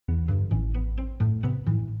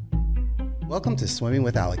Welcome to Swimming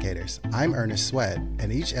with Allocators. I'm Ernest Sweat,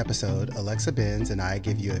 and each episode, Alexa Benz and I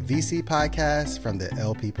give you a VC podcast from the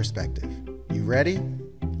LP perspective. You ready?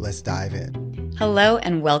 Let's dive in. Hello,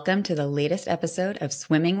 and welcome to the latest episode of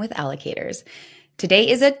Swimming with Allocators. Today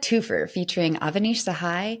is a twofer featuring Avanish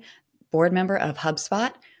Sahai, board member of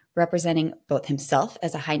HubSpot, representing both himself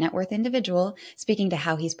as a high net worth individual, speaking to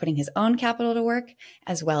how he's putting his own capital to work,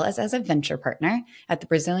 as well as a venture partner at the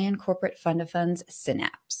Brazilian corporate fund of funds,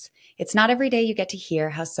 Synapse. It's not every day you get to hear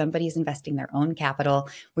how somebody's investing their own capital.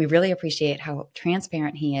 We really appreciate how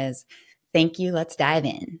transparent he is. Thank you. Let's dive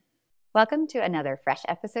in. Welcome to another fresh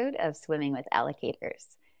episode of Swimming with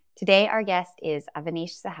Allocators. Today, our guest is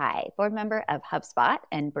Avanish Sahai, board member of HubSpot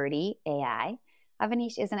and Birdie AI.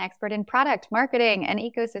 Avanish is an expert in product, marketing, and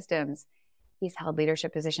ecosystems. He's held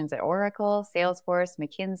leadership positions at Oracle, Salesforce,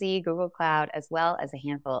 McKinsey, Google Cloud, as well as a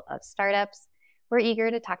handful of startups. We're eager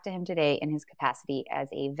to talk to him today in his capacity as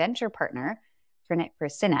a venture partner for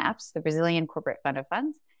Synapse, the Brazilian corporate fund of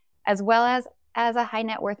funds, as well as a high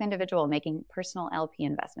net worth individual making personal LP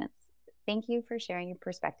investments. Thank you for sharing your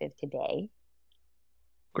perspective today.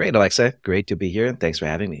 Great, Alexa. Great to be here. And thanks for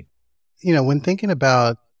having me. You know, when thinking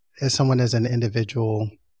about as someone as an individual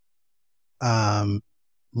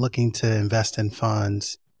looking to invest in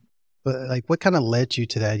funds, but like what kind of led you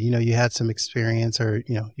to that? You know, you had some experience or,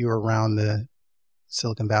 you know, you were around the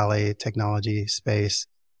Silicon Valley technology space.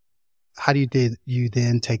 How did you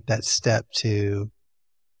then take that step to,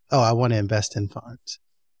 I want to invest in funds?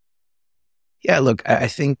 Yeah, look, I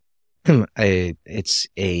think it's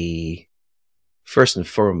first and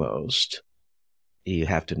foremost, you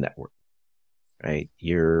have to network, right?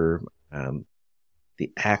 The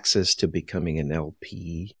access to becoming an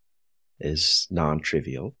LP is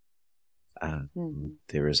non-trivial.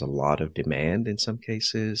 There is a lot of demand in some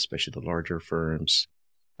cases, especially the larger firms.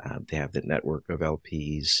 They have the network of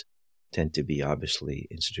LPs, tend to be obviously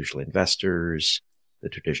institutional investors, the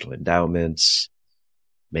traditional endowments,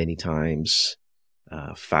 many times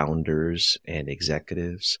founders and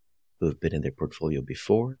executives who have been in their portfolio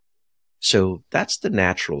before. So that's the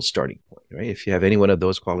natural starting point, right? If you have any one of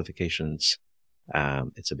those qualifications,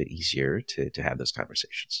 it's a bit easier to have those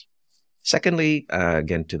conversations. Secondly,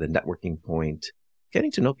 again, to the networking point,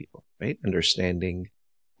 getting to know people, right? Understanding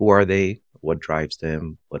who are they, what drives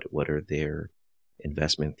them, what are their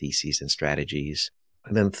investment theses and strategies.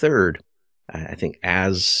 And then third, I think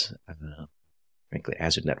frankly,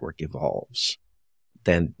 as a network evolves,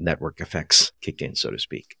 then network effects kick in, so to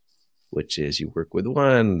speak, which is you work with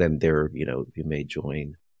one, then you may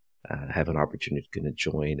join, have an opportunity to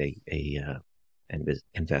join an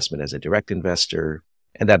investment as a direct investor.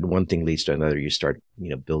 And that one thing leads to another. You start,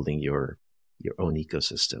 building your own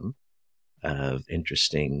ecosystem of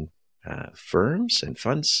interesting firms and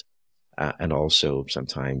funds, and also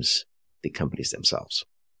sometimes the companies themselves.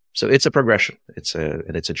 So it's a progression. It's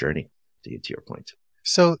a journey to your point.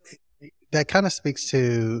 So that kind of speaks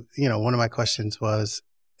to, one of my questions was,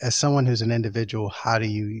 as someone who's an individual, how do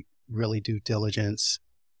you really do diligence?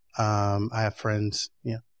 I have friends,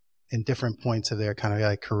 in different points of their kind of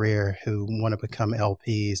like career who want to become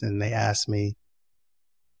LPs, and they ask me,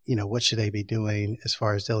 what should they be doing as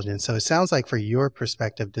far as diligence? So it sounds like for your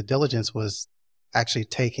perspective, the diligence was actually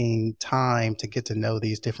taking time to get to know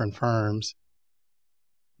these different firms,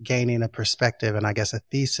 gaining a perspective and I guess a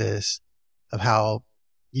thesis of how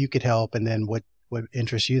you could help and then what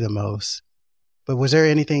interests you the most. But was there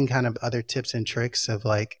anything kind of other tips and tricks of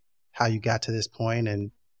like how you got to this point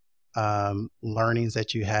and learnings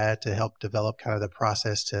that you had to help develop kind of the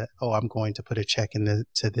process to, I'm going to put a check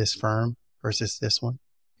to this firm versus this one?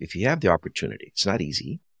 If you have the opportunity, it's not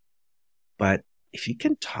easy, but if you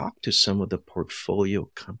can talk to some of the portfolio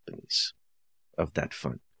companies of that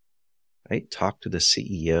fund, right? Talk to the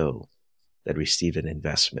CEO that received an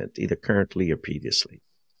investment, either currently or previously.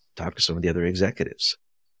 Talk to some of the other executives,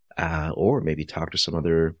 or maybe talk to some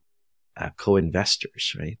other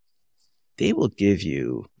co-investors, right? They will give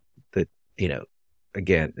you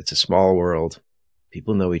again, it's a small world.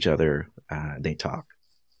 People know each other. They talk.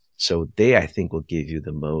 So they, I think, will give you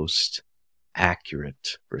the most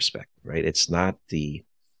accurate perspective, right? It's not the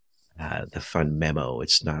fund memo.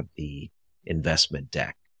 It's not the investment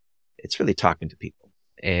deck. It's really talking to people.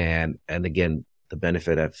 And again, the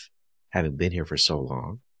benefit of having been here for so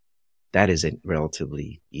long, that is a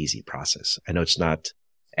relatively easy process. I know it's not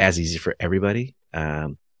as easy for everybody,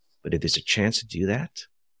 but if there's a chance to do that,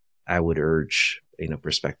 I would urge,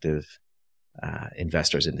 prospective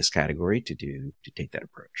investors in this category to take that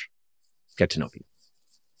approach. Get to know people.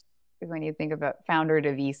 When you think about founder to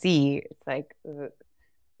VC, it's like the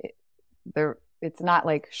it's not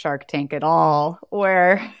like Shark Tank at all,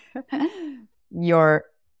 where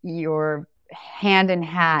you're hand in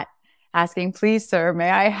hat asking, please, sir,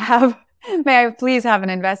 may I please have an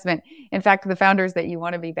investment? In fact, the founders that you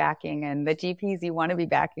want to be backing and the GPs you want to be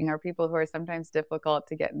backing are people who are sometimes difficult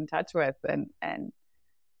to get in touch with. And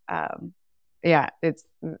it's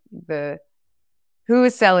the who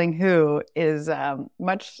is selling who is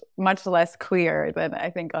much less clear than I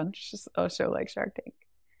think on a show like Shark Tank.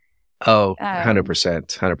 Oh, 100%,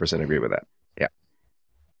 100% agree with that. Yeah.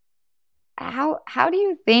 How do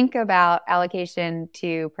you think about allocation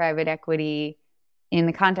to private equity in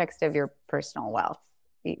the context of your personal wealth?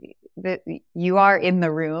 You are in the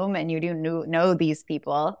room and you do know these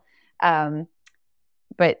people,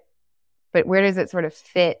 but where does it sort of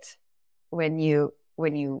fit when you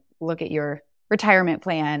look at your retirement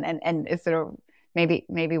plan and it's sort of maybe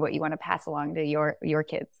what you want to pass along to your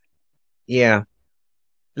kids? Yeah.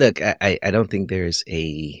 Look, I don't think there's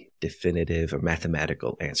a definitive or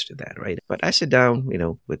mathematical answer to that, right? But I sit down,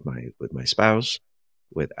 with my spouse,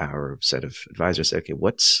 with our set of advisors, say, okay,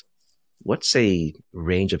 what's a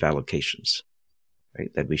range of allocations, right,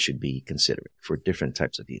 that we should be considering for different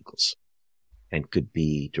types of vehicles? And could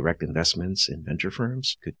be direct investments in venture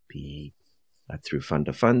firms, could be through fund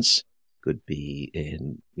of funds, could be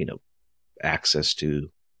in, access to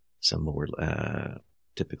some more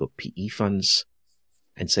typical PE funds,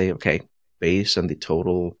 and say, okay, based on the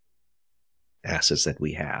total assets that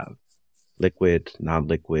we have, liquid,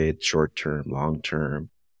 non-liquid, short-term, long-term,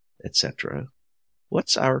 etc.,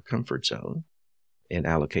 what's our comfort zone in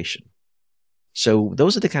allocation? So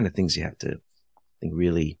those are the kind of things you have to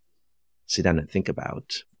really sit down and think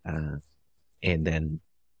about, and then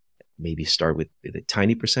maybe start with a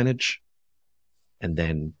tiny percentage. And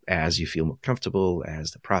then as you feel more comfortable,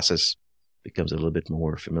 as the process becomes a little bit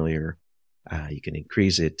more familiar, you can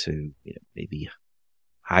increase it to maybe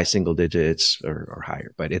high single digits or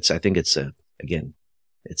higher. But I think it's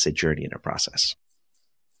a journey and a process.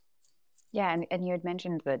 Yeah, and you had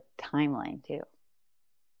mentioned the timeline too.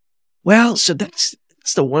 Well, so that's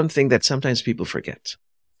the one thing that sometimes people forget,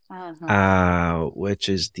 which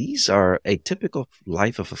is these are a typical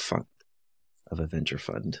life of a fund, of a venture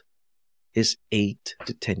fund, is 8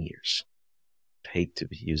 to 10 years. I hate to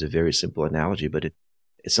use a very simple analogy, but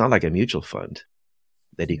it's not like a mutual fund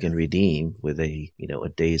that you can redeem with a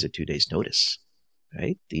day's or 2 days notice,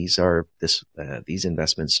 right? These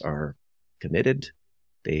investments are committed.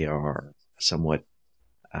 They are somewhat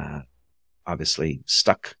obviously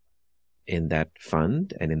stuck in that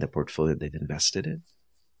fund and in the portfolio they've invested in.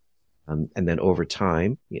 And then over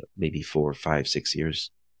time, maybe 4, 5, 6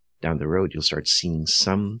 years down the road, you'll start seeing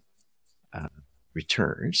some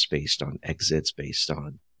returns based on exits, based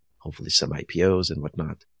on hopefully some IPOs and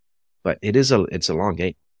whatnot. But it's a long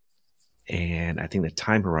game. And I think the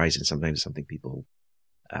time horizon sometimes is something people,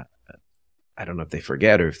 I don't know if they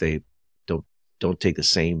forget or if they don't take the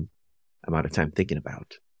same amount of time thinking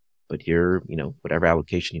about. But whatever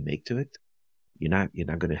allocation you make to it, you're not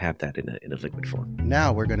going to have that in a liquid form.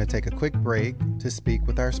 Now we're going to take a quick break to speak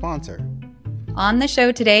with our sponsor. On the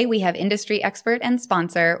show today, we have industry expert and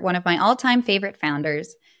sponsor, one of my all-time favorite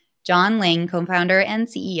founders, John Ling, co-founder and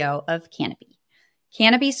CEO of Canopy.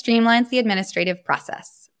 Canopy streamlines the administrative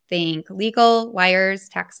process. Think legal, wires,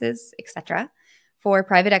 taxes, etc., for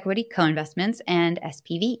private equity co-investments and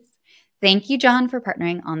SPVs. Thank you, John, for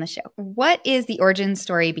partnering on the show. What is the origin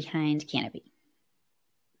story behind Canopy?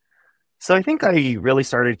 So I think I really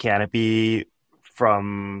started Canopy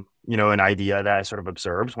from, an idea that I sort of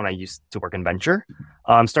observed when I used to work in venture.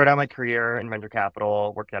 Started out my career in venture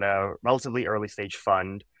capital, worked at a relatively early stage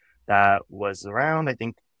fund that was around, I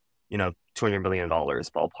think, $200 million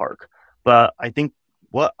ballpark. But I think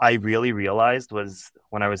what I really realized was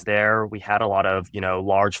when I was there, we had a lot of,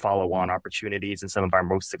 large follow-on opportunities in some of our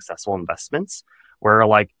most successful investments where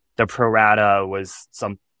like the pro rata was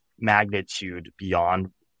some magnitude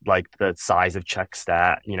beyond like the size of checks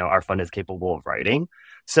that, our fund is capable of writing.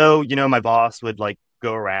 So, my boss would like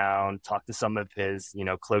go around, talk to some of his,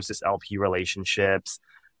 closest LP relationships.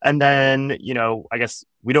 And then, I guess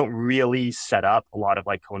we don't really set up a lot of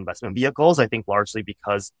like co-investment vehicles, I think largely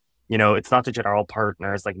because, it's not the general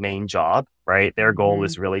partner's like main job, right? Their goal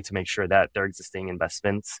is really to make sure that their existing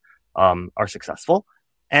investments are successful.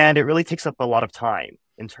 And it really takes up a lot of time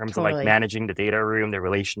in terms of like managing the data room, the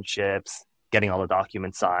relationships, getting all the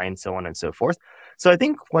documents signed, so on and so forth. So I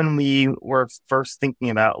think when we were first thinking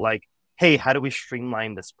about like, hey, how do we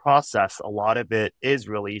streamline this process? A lot of it is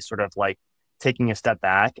really sort of like taking a step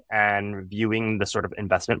back and viewing the sort of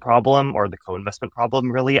investment problem or the co-investment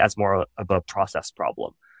problem really as more of a process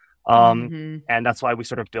problem. And that's why we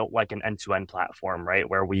sort of built like an end-to-end platform, right?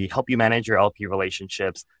 Where we help you manage your LP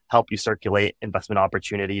relationships, help you circulate investment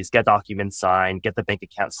opportunities, get documents signed, get the bank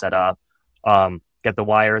account set up, get the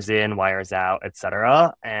wires in, wires out,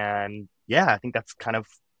 etc. And yeah, I think that's kind of,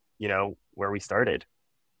 where we started.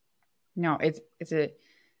 No,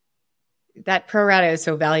 that pro rata is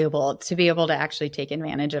so valuable to be able to actually take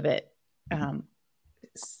advantage of it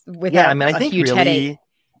without I think huge really, headache.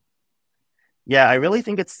 Yeah, I really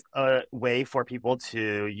think it's a way for people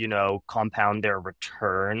to, compound their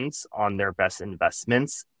returns on their best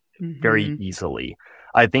investments very easily.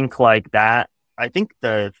 I think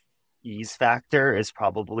the ease factor is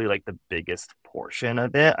probably like the biggest portion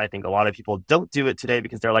of it. I think a lot of people don't do it today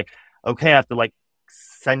because they're like, okay, I have to like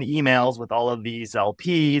send emails with all of these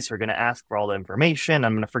LPs who are going to ask for all the information.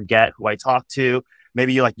 I'm going to forget who I talked to.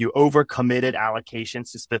 Maybe you overcommitted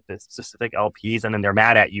allocations to specific LPs, and then they're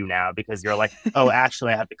mad at you now because you're like, oh,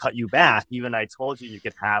 actually, I have to cut you back. Even I told you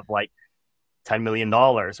could have like $10 million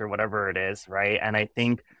or whatever it is, right? And I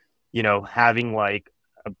think, having like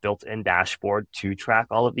a built-in dashboard to track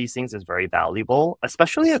all of these things is very valuable,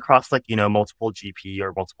 especially across like, multiple GP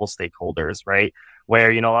or multiple stakeholders, right?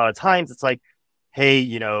 Where, a lot of times it's like,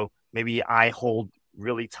 hey, maybe I hold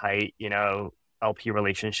really tight, LP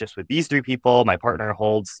relationships with these three people. My partner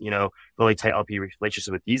holds, really tight LP relationships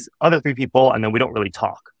with these other three people. And then we don't really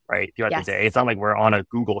talk, right? Throughout the day. It's not like we're on a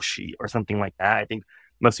Google sheet or something like that. I think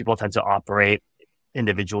most people tend to operate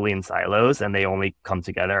individually in silos and they only come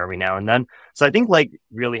together every now and then. So I think like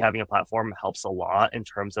really having a platform helps a lot in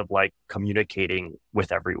terms of like communicating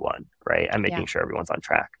with everyone, right? And making sure everyone's on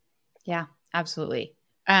track. Yeah, absolutely.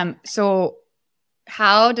 So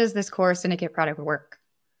how does this core syndicate product work?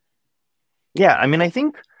 Yeah, I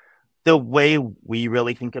think the way we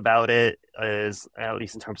really think about it is, at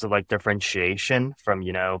least in terms of like differentiation from,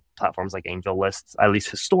 platforms like Angel Lists, at least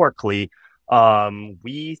historically,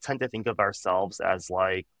 we tend to think of ourselves as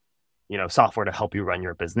like, software to help you run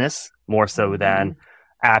your business more so than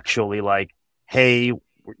actually like, hey,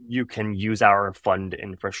 you can use our fund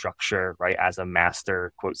infrastructure, right, as a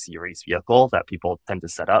master quote series vehicle that people tend to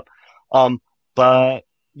set up. But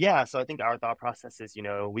yeah, so I think our thought process is,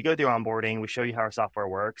 we go through onboarding, we show you how our software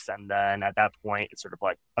works, and then at that point, it's sort of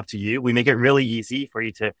like up to you. We make it really easy for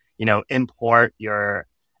you to, import your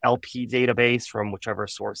LP database from whichever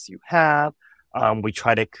source you have. We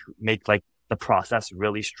try to make like the process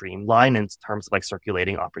really streamlined in terms of like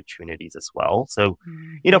circulating opportunities as well. So,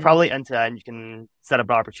 probably end to end, you can set up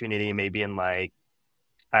an opportunity maybe in like,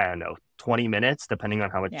 I don't know, 20 minutes, depending on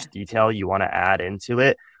how much detail you want to add into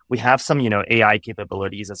it. We have some, AI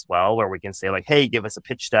capabilities as well, where we can say like, hey, give us a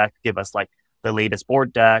pitch deck, give us like the latest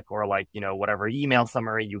board deck or like, whatever email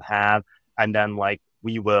summary you have. And then like,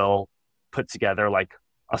 we will put together like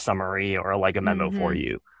a summary or like a memo for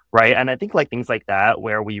you. Right. And I think like things like that,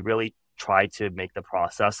 where we really try to make the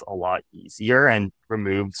process a lot easier and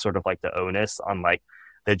remove sort of like the onus on like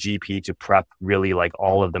the GP to prep really like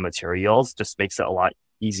all of the materials, just makes it a lot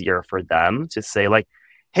easier for them to say like,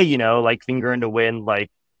 hey, like finger in the wind,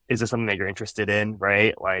 like, is this something that you're interested in,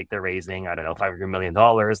 right? Like they're raising, I don't know, $500 million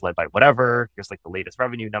led by whatever. Here's like the latest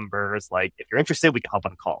revenue numbers. Like if you're interested, we can hop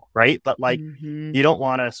on a call, right? But like you don't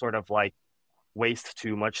want to sort of like waste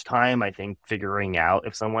too much time, I think, figuring out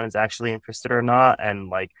if someone is actually interested or not. And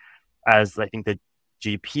like, as I think the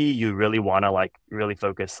GP, you really want to like really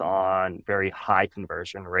focus on very high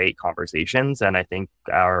conversion rate conversations. And I think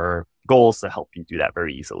our goal is to help you do that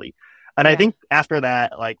very easily. And I think after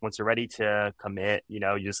that, like once you're ready to commit, you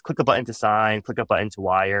just click a button to sign, click a button to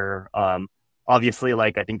wire. Obviously,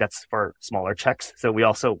 like I think that's for smaller checks. So we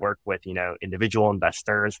also work with, individual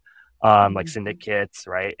investors, like syndicates,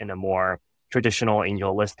 right, in a more traditional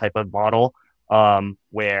angel list type of model,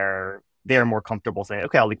 where they're more comfortable saying,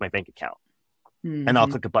 okay, I'll leave my bank account and I'll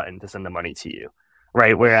click a button to send the money to you.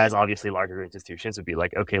 Right. Whereas obviously larger institutions would be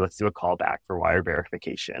like, okay, let's do a callback for wire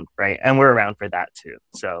verification. Right. And we're around for that too.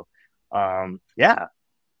 So yeah.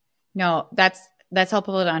 No, that's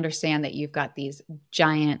helpful to understand that you've got these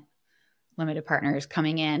giant limited partners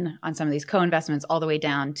coming in on some of these co-investments all the way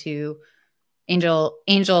down to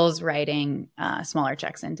angels writing smaller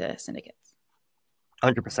checks into syndicates.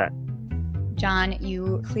 100%. John,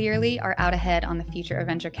 you clearly are out ahead on the future of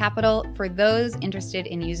venture capital. For those interested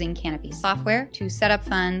in using Canopy software to set up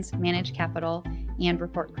funds, manage capital, and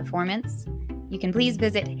report performance, you can please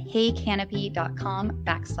visit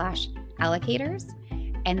heycanopy.com/allocators.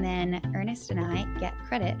 And then Earnest and I get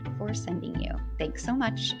credit for sending you. Thanks so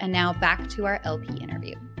much. And now back to our LP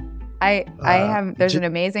interview. There's an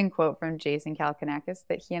amazing quote from Jason Kalkinakis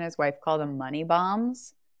that he and his wife call them money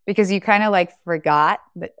bombs, because you kind of like forgot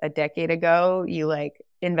that a decade ago you like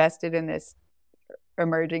invested in this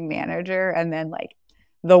emerging manager, and then like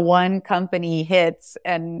the one company hits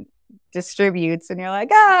and distributes, and you're like,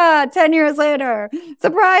 10 years later,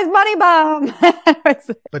 surprise money bomb.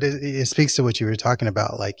 But it speaks to what you were talking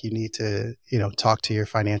about. Like, you need to, talk to your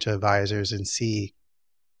financial advisors and see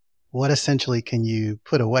what essentially can you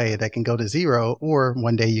put away that can go to zero, or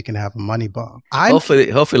one day you can have a money bomb. Hopefully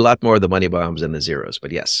a lot more of the money bombs than the zeros,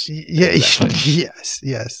 but yes. Yeah,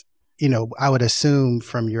 yes. I would assume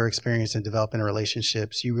from your experience in developing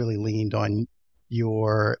relationships, you really leaned on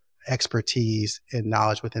your expertise and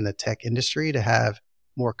knowledge within the tech industry to have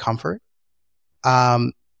more comfort.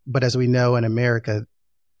 But as we know in America,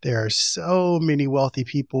 there are so many wealthy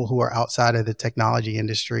people who are outside of the technology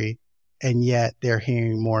industry, and yet they're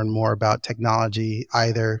hearing more and more about technology,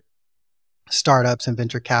 either startups and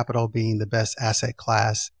venture capital being the best asset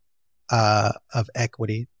class of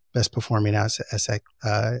equity, best performing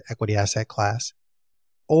equity asset class,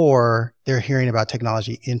 or they're hearing about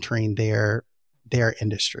technology entering their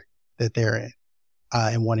industry that they're in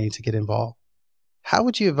and wanting to get involved. How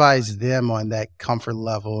would you advise them on that comfort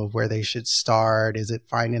level of where they should start? Is it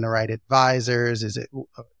finding the right advisors?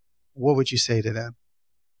 What would you say to them?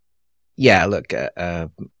 Yeah, look, I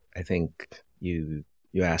think you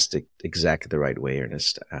asked it exactly the right way,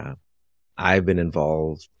 Ernest. I've been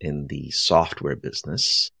involved in the software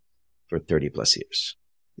business for 30 plus years.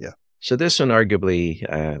 Yeah. So this one, arguably,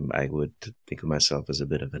 I would think of myself as a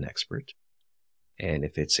bit of an expert. And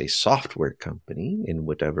if it's a software company in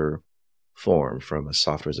whatever form, from a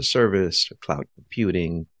software as a service to cloud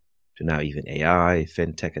computing to now even AI,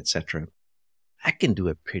 fintech, etc., I can do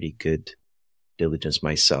a pretty good diligence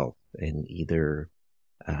myself and either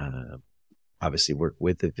obviously work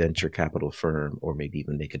with a venture capital firm or maybe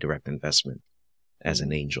even make a direct investment as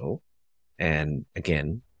an angel. And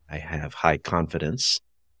again, I have high confidence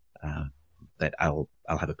that I'll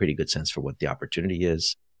have a pretty good sense for what the opportunity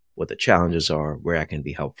is, what the challenges are, where I can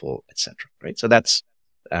be helpful, etc. Right. So that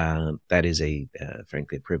is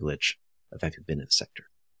frankly a privilege of having been in the sector.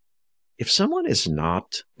 If someone is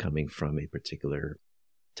not coming from a particular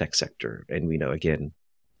tech sector, and we know again,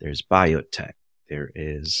 there's biotech, there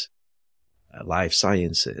is life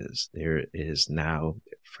sciences, there is now,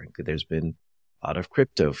 frankly, there's been a lot of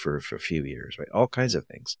crypto for a few years, right? All kinds of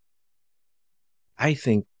things. I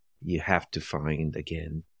think you have to find,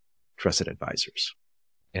 again, trusted advisors.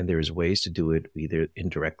 And there's ways to do it either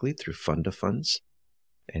indirectly through fund of funds,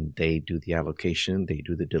 and they do the allocation, they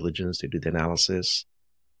do the diligence, they do the analysis,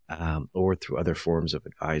 or through other forms of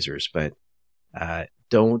advisors. But I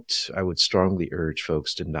would strongly urge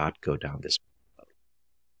folks to not go down this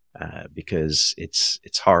road because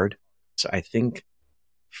it's hard. So I think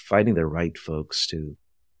finding the right folks to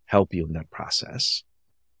help you in that process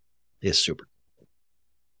is super.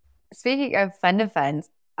 Speaking of fund of funds,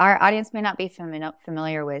 our audience may not be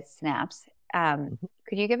familiar with Synapse.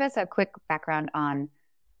 Could you give us a quick background on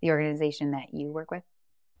the organization that you work with?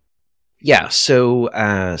 Yeah, so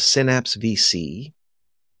Synapse VC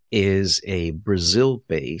is a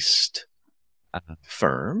Brazil-based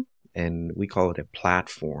firm, and we call it a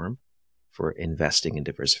platform for investing in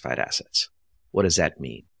diversified assets. What does that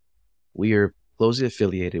mean? We are closely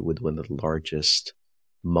affiliated with one of the largest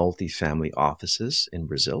multifamily offices in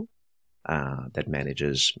Brazil that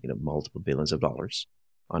manages multiple billions of dollars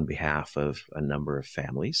on behalf of a number of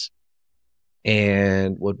families.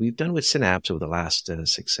 And what we've done with Synapse over the last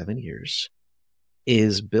 6-7 years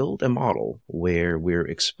is build a model where we're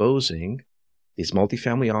exposing these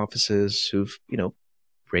multifamily offices who've, they've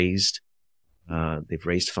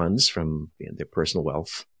raised funds from their personal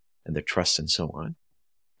wealth and their trusts and so on.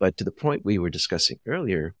 But to the point we were discussing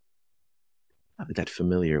earlier, not that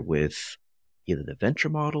familiar with either the venture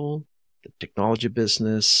model, the technology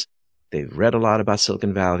business. They've read a lot about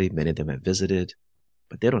Silicon Valley. Many of them have visited,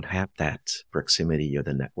 but they don't have that proximity or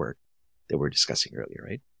the network that we're discussing earlier,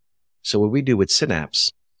 right? So what we do with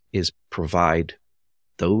Synapse is provide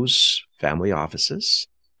those family offices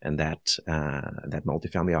and that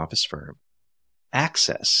multifamily office firm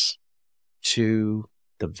access to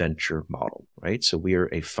the venture model, right? So we are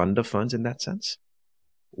a fund of funds in that sense,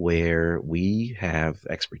 where we have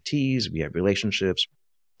expertise, we have relationships.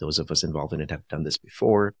 Those of us involved in it have done this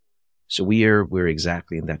before. So we're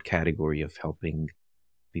exactly in that category of helping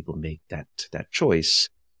people make that choice,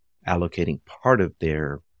 allocating part of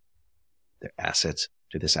their assets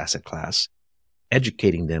to this asset class,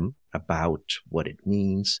 educating them about what it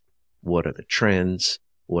means, what are the trends,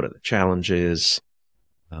 what are the challenges,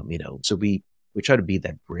 So we try to be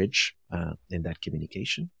that bridge in that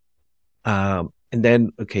communication, and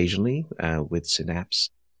then occasionally with Synapse,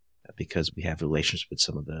 because we have relations with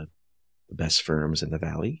some of the the best firms in the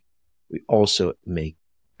Valley. We also make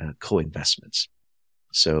co-investments.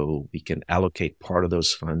 So we can allocate part of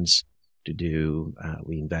those funds to do,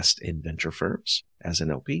 we invest in venture firms as an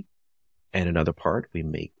LP. And another part, we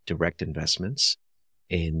make direct investments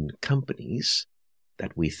in companies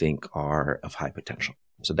that we think are of high potential.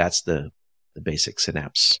 So that's the basic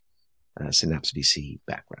Synapse VC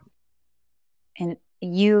background. And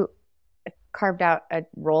you carved out a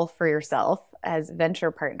role for yourself as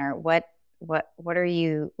venture partner. What are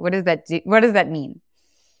you? What does that do? What does that mean?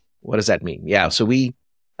 What does that mean? Yeah. So we,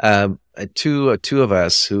 two of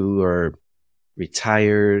us who are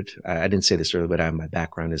retired. I didn't say this earlier, but my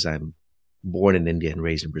background is I'm born in India and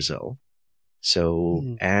raised in Brazil.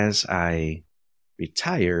 So as I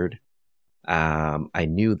retired, I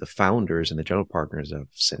knew the founders and the general partners of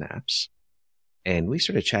Synapse, and we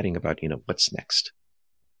started chatting about, what's next.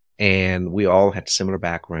 And we all had similar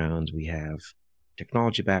backgrounds. We have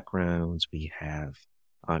technology backgrounds. We have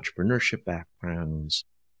entrepreneurship backgrounds.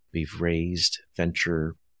 We've raised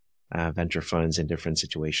venture funds in different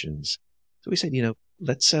situations. So we said,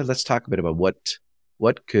 let's talk a bit about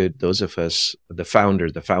what could those of us, the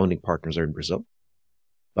founding partners are in Brazil,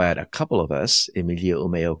 but a couple of us, Emilia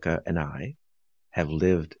Umeoka and I, have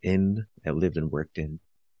lived and worked in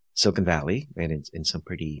Silicon Valley and in some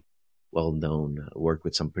pretty well-known, worked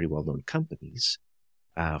with some pretty well-known companies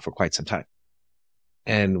for quite some time.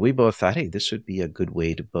 And we both thought, hey, this would be a good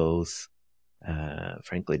way to both,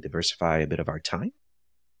 frankly, diversify a bit of our time.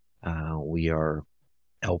 We are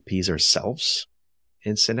LPs ourselves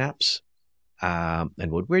in Synapse.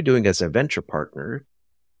 And what we're doing as a venture partner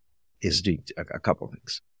is doing a couple of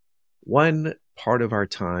things. One part of our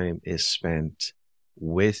time is spent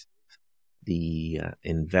with the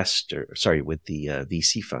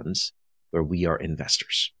VC funds where we are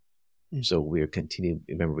investors. So we're continuing,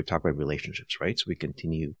 remember we talked about relationships, right? So we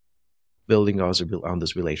continue building on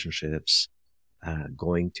those relationships,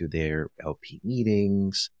 going to their LP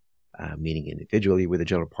meetings, meeting individually with the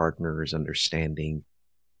general partners, understanding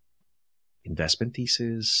investment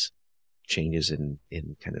thesis, changes in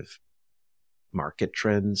kind of market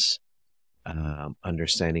trends,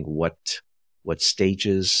 understanding what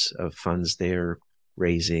stages of funds they're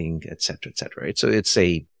raising, et cetera, right? So it's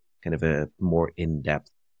a kind of a more in-depth,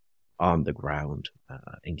 on-the-ground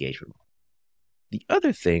engagement. The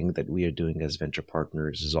other thing that we are doing as venture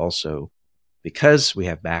partners is also, because we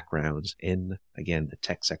have backgrounds in, again, the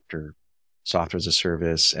tech sector, software as a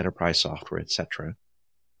service, enterprise software, et cetera,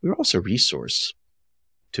 we're also a resource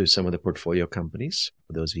to some of the portfolio companies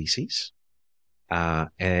of those VCs.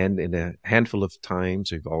 And in a handful of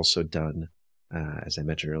times, we've also done, as I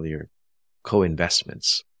mentioned earlier,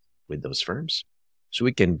 co-investments with those firms. So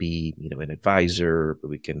we can be, an advisor, but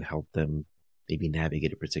we can help them maybe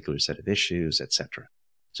navigate a particular set of issues, et cetera.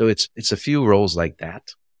 So it's a few roles like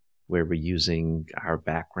that where we're using our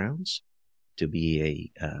backgrounds to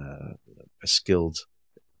be a skilled,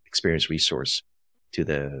 experienced resource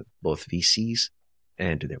to both VCs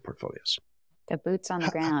and to their portfolios. The boots on the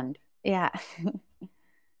ground. Yeah.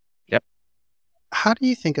 Yep. How do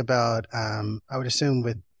you think about, I would assume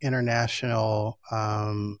with international,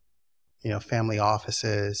 family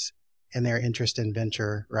offices and their interest in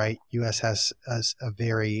venture, right? U.S. has a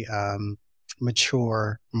very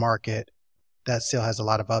mature market that still has a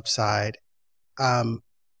lot of upside.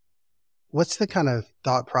 What's the kind of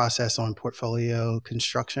thought process on portfolio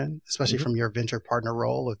construction, especially from your venture partner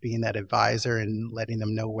role of being that advisor and letting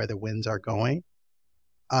them know where the winds are going?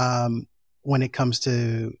 When it comes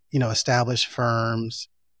to, established firms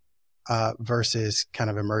versus kind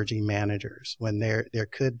of emerging managers, when there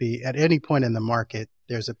could be at any point in the market,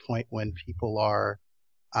 there's a point when people are,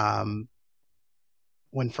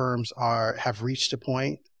 when firms have reached a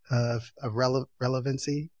point of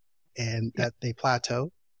relevancy and that they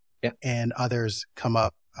plateau, and others come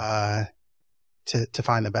up to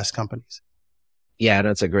find the best companies. Yeah,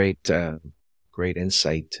 that's a great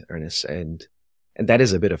insight, Ernest, and that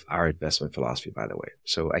is a bit of our investment philosophy, by the way.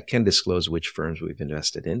 So I can disclose which firms we've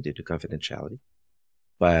invested in due to confidentiality,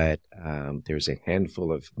 but there's a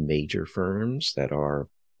handful of major firms that are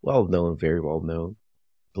well-known, very well-known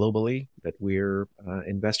globally that we're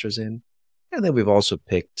investors in. And then we've also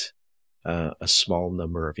picked a small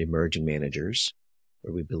number of emerging managers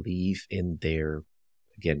where we believe in their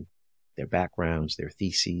backgrounds, their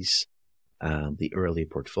theses, the early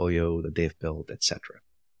portfolio that they've built, et cetera.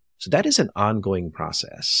 So that is an ongoing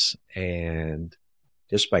process. And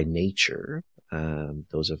just by nature,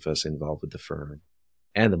 those of us involved with the firm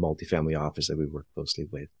and the multifamily office that we work closely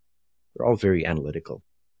with, we're all very analytical.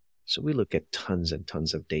 So we look at tons and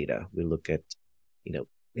tons of data. We look at,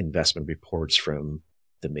 investment reports from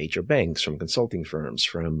the major banks, from consulting firms,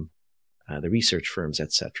 from the research firms,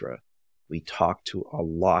 etc. We talk to a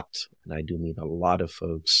lot, and I do mean a lot of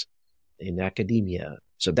folks in academia.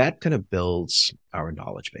 So that kind of builds our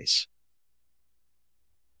knowledge base.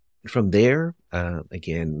 From there,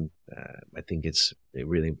 again, I think it's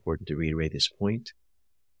really important to reiterate this point.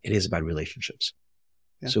 It is about relationships.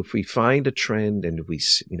 Yeah. So if we find a trend and we,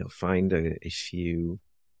 find a few,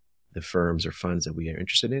 the firms or funds that we are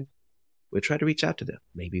interested in, we'll try to reach out to them,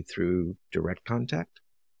 maybe through direct contact,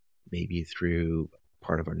 maybe through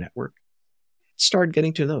part of our network. Start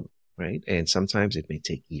getting to know them, right? And sometimes it may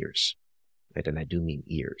take years, right? And I do mean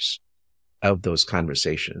years of those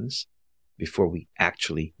conversations before we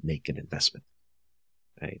actually make an investment,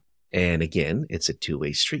 right? And again, it's a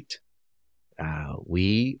two-way street.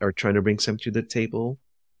 We are trying to bring something to the table.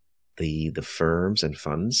 The firms and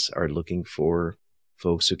funds are looking for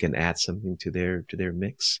folks who can add something to their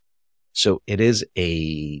mix. So it is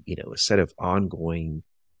a set of ongoing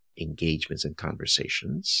engagements and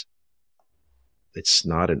conversations. It's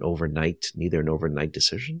not neither an overnight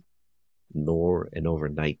decision nor an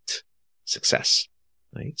overnight success,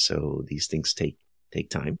 right? So these things take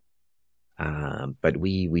time. But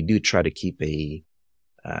we do try to keep a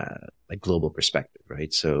global perspective,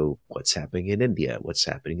 right? So what's happening in India? What's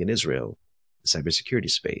happening in Israel? The cybersecurity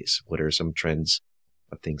space? What are some trends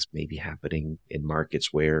of things maybe happening in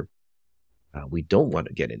markets where we don't want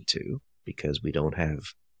to get into because we don't have,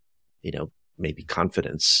 maybe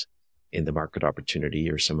confidence in the market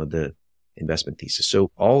opportunity or some of the investment thesis.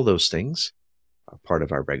 So all those things are part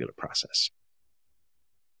of our regular process.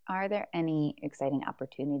 Are there any exciting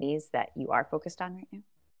opportunities that you are focused on right now?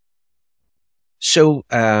 So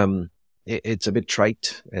it's a bit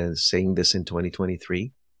trite saying this in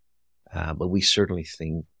 2023, but we certainly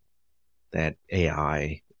think that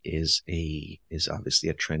AI is obviously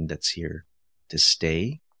a trend that's here to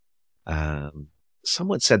stay.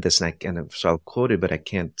 Someone said this, and so I'll quote it, but I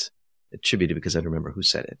can't attribute it because I don't remember who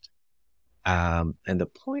said it. And the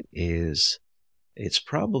point is, it's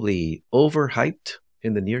probably overhyped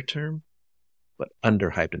in the near term, but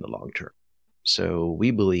underhyped in the long term. So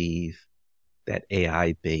we believe that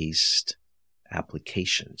AI-based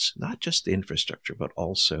applications, not just the infrastructure, but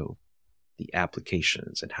also the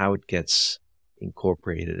applications and how it gets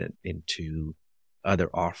incorporated into other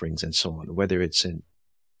offerings and so on, whether it's in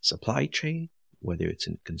supply chain, whether it's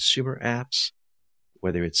in consumer apps,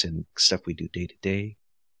 whether it's in stuff we do day to day,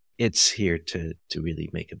 it's here to really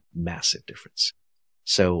make a massive difference.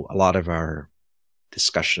 So a lot of our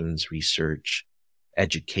discussions, research,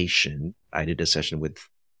 education, I did a session with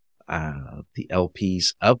the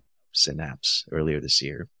LPs of Synapse earlier this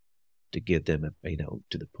year to give them,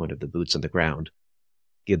 to the point of the boots on the ground,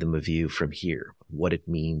 give them a view from here, what it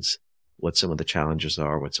means, what some of the challenges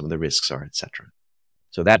are, what some of the risks are, etc.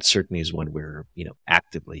 So that certainly is one we're,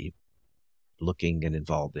 actively looking and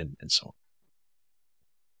involved in and so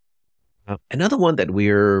on. Another one that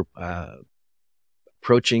we're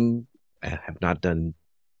approaching, have not done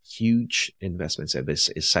huge investments in, is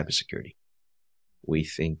cybersecurity. We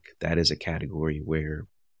think that is a category where,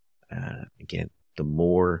 again, the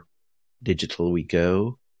more digital we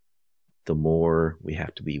go, the more we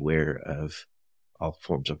have to be aware of all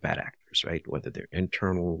forms of bad actors, right? Whether they're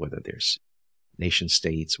internal, whether there's nation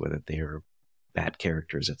states, whether they're bad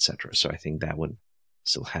characters, etc. So I think that one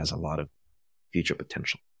still has a lot of future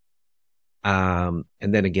potential. And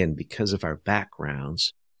then again, because of our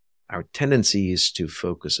backgrounds, our tendency is to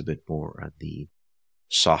focus a bit more on the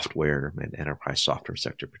software and enterprise software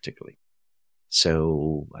sector particularly.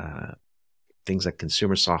 So things like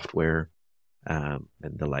consumer software and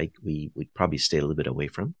the like, we'd probably stay a little bit away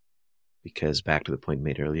from, because back to the point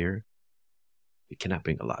made earlier, we cannot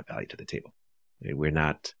bring a lot of value to the table. We're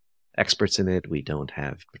not experts in it. We don't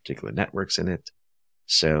have particular networks in it.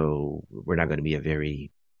 So we're not going to be a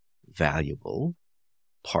very valuable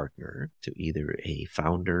partner to either a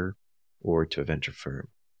founder or to a venture firm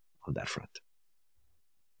on that front.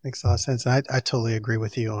 Makes a lot of sense. I totally agree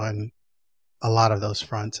with you on a lot of those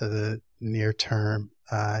fronts of the near term.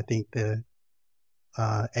 I think the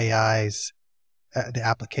AI's, the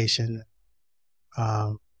application,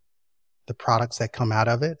 the products that come out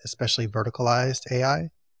of it, especially verticalized AI,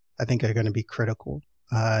 I think are going to be critical,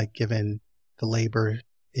 given the labor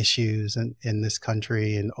issues in this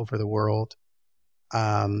country and over the world,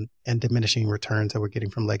 and diminishing returns that we're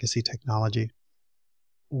getting from legacy technology.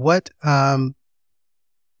 What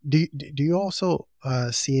do you also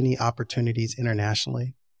see any opportunities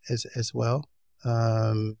internationally as well?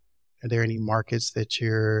 Are there any markets that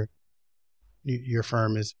your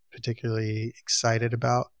firm is particularly excited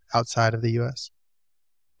about outside of the U.S.?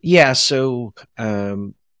 Yeah. So,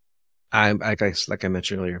 I guess, like I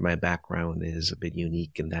mentioned earlier, my background is a bit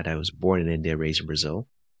unique in that I was born in India, raised in Brazil.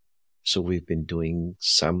 So we've been doing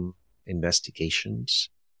some investigations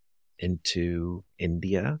into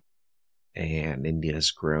India, and India has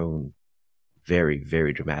grown very,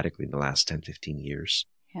 very dramatically in the last 10, 15 years,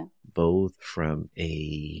 Yeah. both from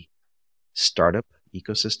a startup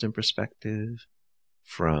ecosystem perspective,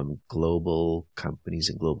 from global companies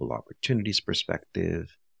and global opportunities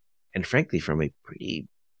perspective, and frankly, from a pretty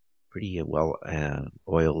well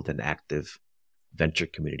oiled and active venture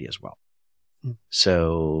community as well. Mm.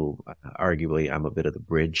 So arguably, I'm a bit of the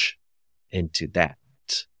bridge into that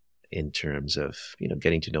in terms of,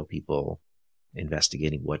 getting to know people,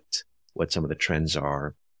 investigating what some of the trends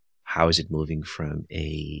are, how is it moving from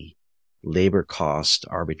a labor cost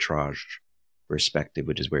arbitrage perspective,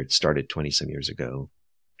 which is where it started 20 some years ago,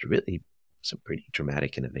 to really some pretty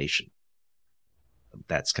dramatic innovation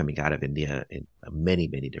that's coming out of India in many,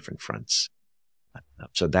 many different fronts.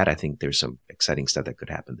 So that, I think there's some exciting stuff that could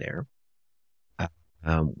happen there.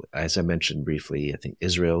 As I mentioned briefly, I think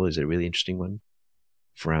Israel is a really interesting one.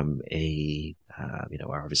 From a,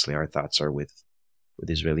 obviously our thoughts are with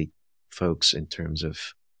Israeli folks in terms of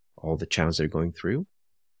all the challenges they're going through.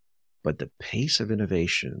 But the pace of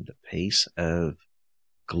innovation, the pace of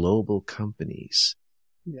global companies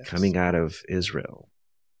coming out of Israel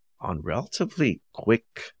on relatively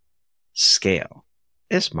quick scale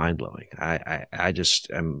is mind blowing. I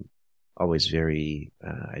just am always very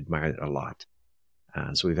admire it a lot.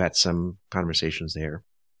 So we've had some conversations there.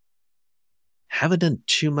 Haven't done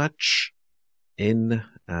too much in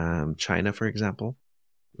China, for example.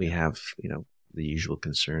 We have, the usual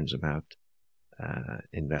concerns about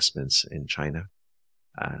investments in China.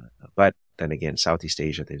 But then again, Southeast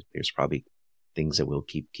Asia, there's probably things that we'll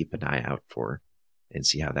keep an eye out for and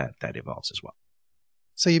see how that evolves as well.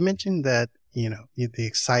 So you mentioned that, the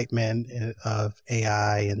excitement of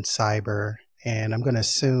AI and cyber, and I'm going to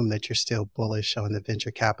assume that you're still bullish on the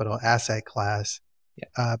venture capital asset class.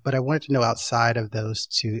 Yeah. But I wanted to know, outside of those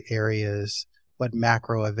two areas, what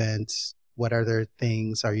macro events, what other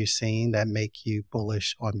things are you seeing that make you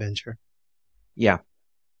bullish on venture? Yeah.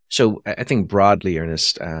 So I think broadly,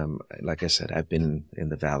 Ernest, like I said, I've been in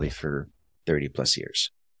the Valley for 30 plus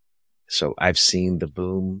years. So I've seen the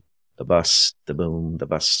boom, the bust, the boom, the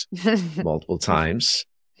bust multiple times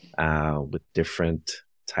with different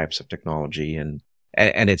types of technology. And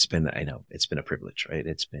it's been, it's been a privilege, right?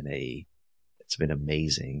 It's been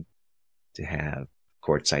amazing to have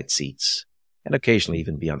courtside seats and occasionally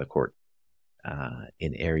even be on the court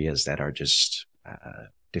in areas that are just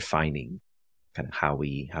defining kind of how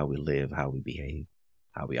we live, how we behave,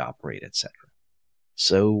 how we operate, etc.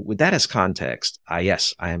 So with that as context,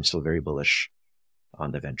 yes, I am still very bullish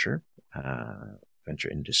on the venture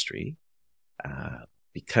industry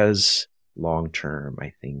because long term,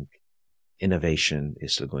 I think innovation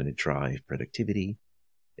is still going to drive productivity.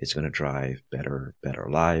 It's going to drive better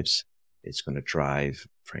lives. It's going to drive,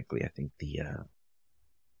 frankly, I think the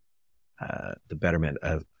betterment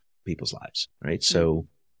of people's lives, right? So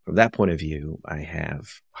from that point of view, I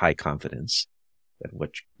have high confidence that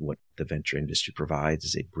what the venture industry provides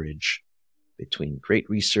is a bridge between great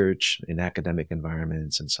research in academic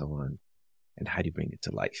environments and so on, and how do you bring it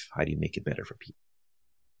to life? How do you make it better for people?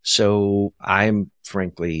 So I'm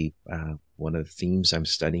frankly, one of the themes I'm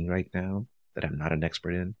studying right now that I'm not an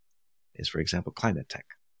expert in is, for example, climate tech.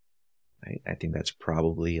 Right? I think that's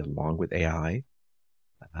probably, along with AI,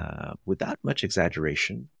 without much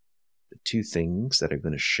exaggeration, the two things that are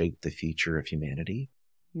going to shape the future of humanity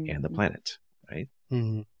and the planet, right?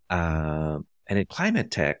 Mm-hmm. And in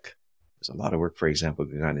climate tech, there's a lot of work, for example,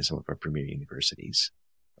 going on in some of our premier universities,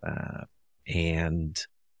 and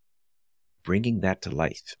bringing that to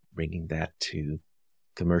life, bringing that to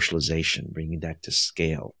commercialization, bringing that to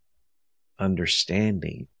scale,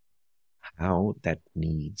 understanding how that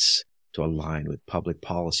needs to align with public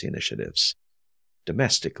policy initiatives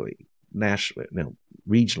domestically, nationally,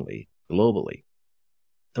 regionally, globally.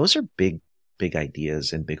 Those are big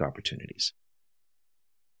ideas and big opportunities.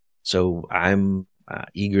 So I'm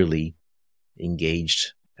eagerly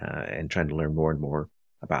engaged and trying to learn more and more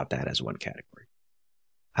about that as one category.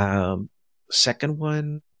 Second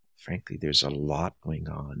one, frankly, there's a lot going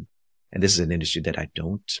on. And this is an industry that I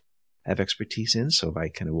don't have expertise in. So I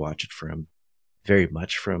kind of watch it very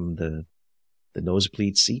much from the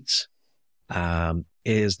nosebleed seats,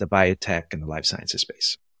 is the biotech and the life sciences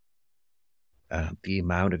space. The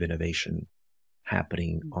amount of innovation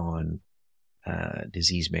happening on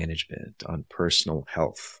disease management, on personal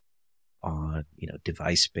health, on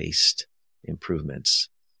device-based improvements,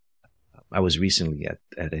 I was recently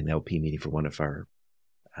at an LP meeting for one of our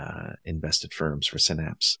invested firms for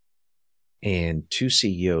Synapse, and two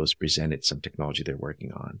CEOs presented some technology they're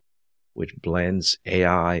working on, which blends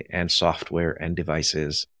AI and software and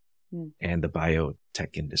devices and the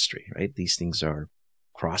biotech industry, right? These things are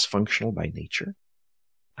cross-functional by nature,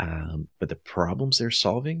 but the problems they're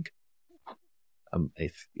solving,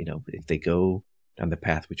 if they go down the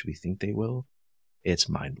path which we think they will, it's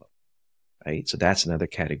mind-blowing, right? So that's another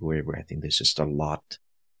category where I think there's just a lot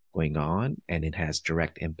going on, and it has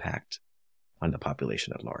direct impact on the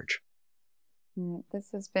population at large. This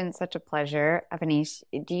has been such a pleasure. Avanish,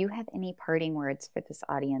 do you have any parting words for this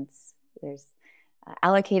audience? There's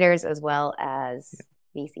allocators as well as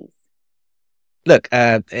VCs. Look,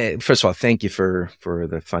 first of all, thank you for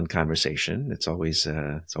the fun conversation. It's always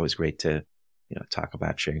great to talk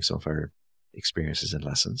about sharing some of our experiences and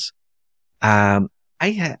lessons. I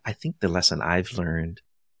think the lesson I've learned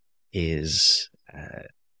is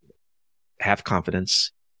have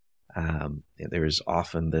confidence. There is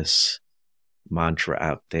often this mantra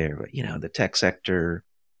out there, but the tech sector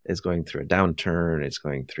is going through a downturn, it's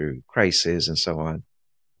going through crisis and so on.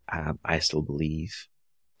 I still believe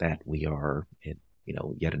that we are in,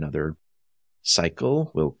 yet another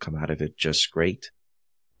cycle. We'll come out of it just great.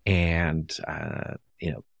 And,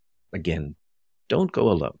 again, don't go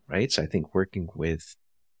alone, right? So I think working with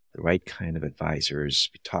the right kind of advisors,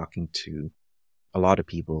 talking to a lot of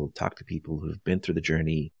people, talk to people who've been through the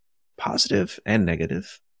journey, positive and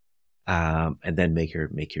negative, and then make your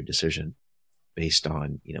decision based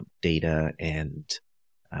on, data and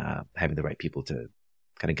having the right people to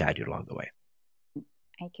kind of guide you along the way.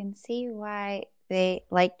 I can see why they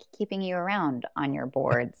like keeping you around on your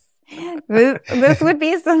boards. This would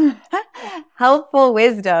be some helpful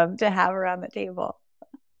wisdom to have around the table.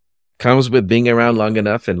 Comes with being around long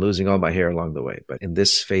enough and losing all my hair along the way. But in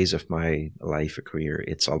this phase of my life or career,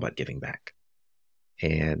 it's all about giving back.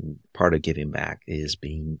 And part of giving back is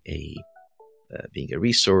being a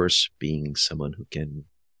resource, being someone who can,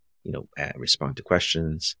 respond to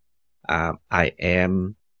questions. I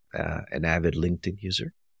am an avid LinkedIn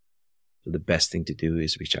user. So the best thing to do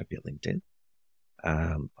is reach out via LinkedIn.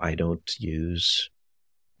 I don't use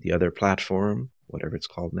the other platform, whatever it's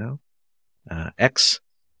called now, X,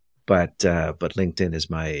 but LinkedIn is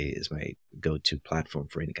my go-to platform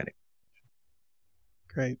for any kind of.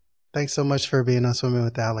 Great. Thanks so much for being on Swimming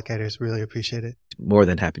with the Allocators. Really appreciate it. More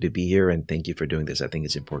than happy to be here, and thank you for doing this. I think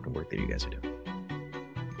it's important work that you guys are doing.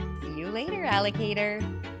 See you later, allocator.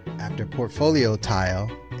 After Portfolio Tile,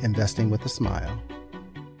 investing with a smile.